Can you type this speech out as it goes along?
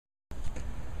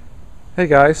Hey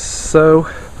guys,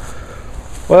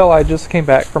 well, I just came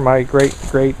back from my great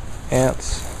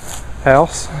aunt's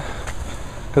house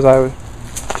because I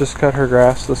just cut her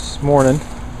grass this morning,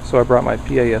 so I brought my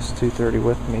PAS 230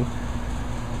 with me.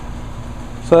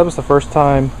 So that was the first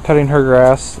time cutting her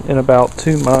grass in about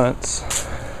 2 months.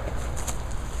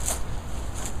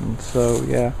 And so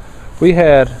yeah, we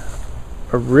had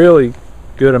a really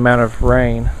good amount of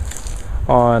rain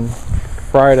on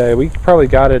Friday. We probably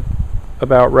got it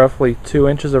about roughly 2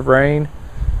 inches of rain.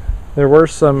 There were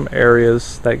some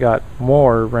areas that got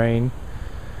more rain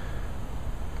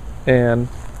and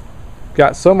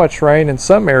got so much rain in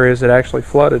some areas it actually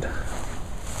flooded.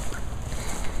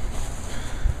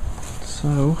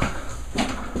 So,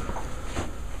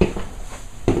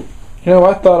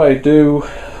 I thought I'd do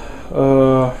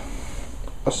a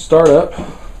startup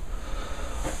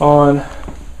on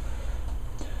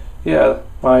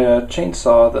my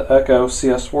chainsaw, the Echo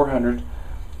CS400.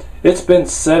 It's been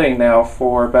setting now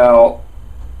for about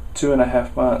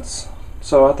 2.5 months,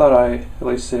 so I thought I'd at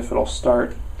least see if it'll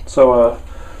start. So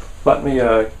let me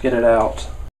get it out.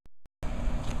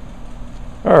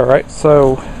 Alright,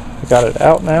 so I got it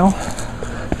out now.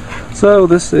 So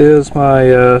this is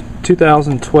my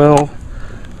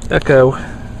 2012 Echo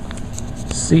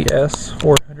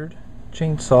CS400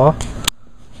 chainsaw.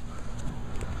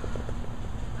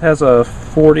 Has a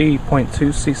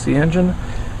 40.2cc engine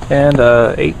and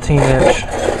a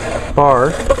 18-inch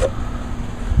bar.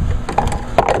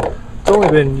 It's only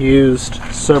been used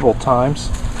several times,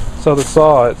 so the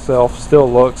saw itself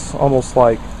still looks almost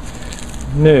like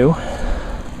new.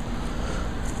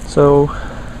 So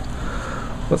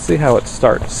let's see how it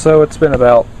starts. So it's been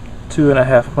about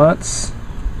 2.5 months.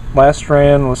 Last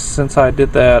ran was since I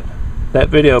did that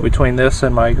video between this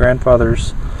and my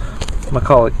grandfather's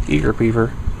McCulloch Eager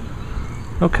Beaver.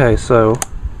 Okay, so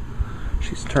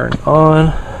she's turned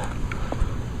on.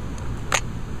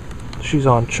 She's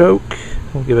on choke.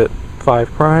 We'll give it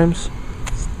 5 primes.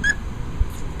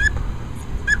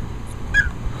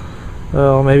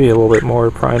 Well, maybe a little bit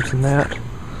more primes than that.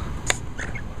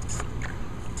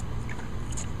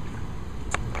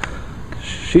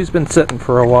 She's been sitting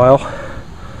for a while.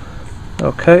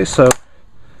 Okay, so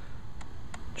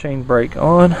chain brake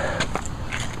on.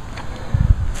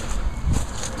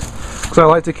 So I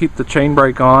like to keep the chain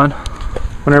brake on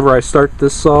whenever I start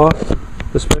this saw,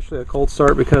 especially a cold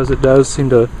start, because it does seem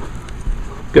to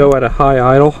go at a high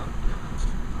idle.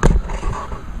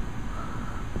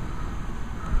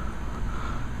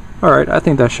 Alright, I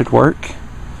think that should work.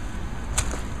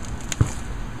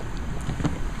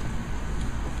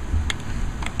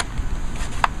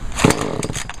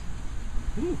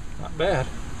 Not bad.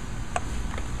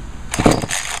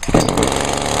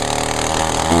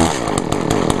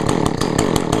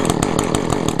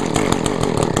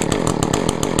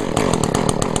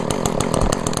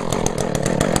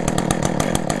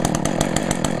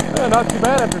 Not too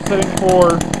bad after sitting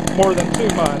for more than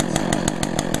 2 months.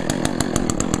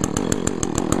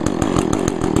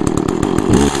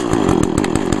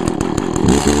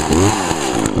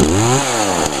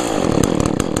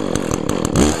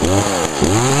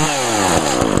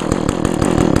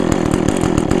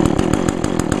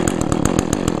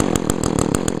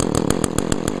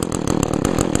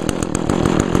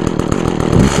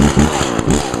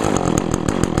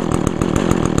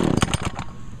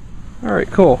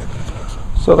 Alright, cool.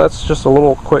 So that's just a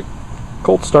little quick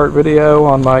cold start video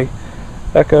on my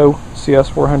Echo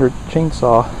CS400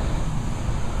 chainsaw,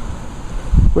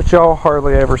 which y'all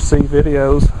hardly ever see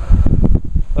videos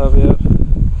of it.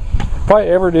 If I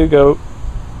ever do go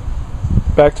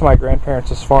back to my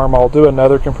grandparents' farm, I'll do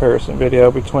another comparison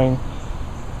video between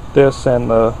this and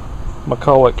the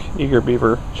McCulloch Eager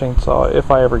Beaver chainsaw, if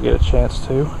I ever get a chance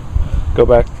to go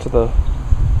back to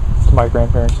my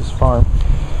grandparents' farm.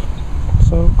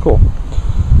 So cool.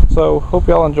 So hope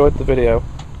y'all enjoyed the video.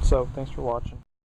 So thanks for watching.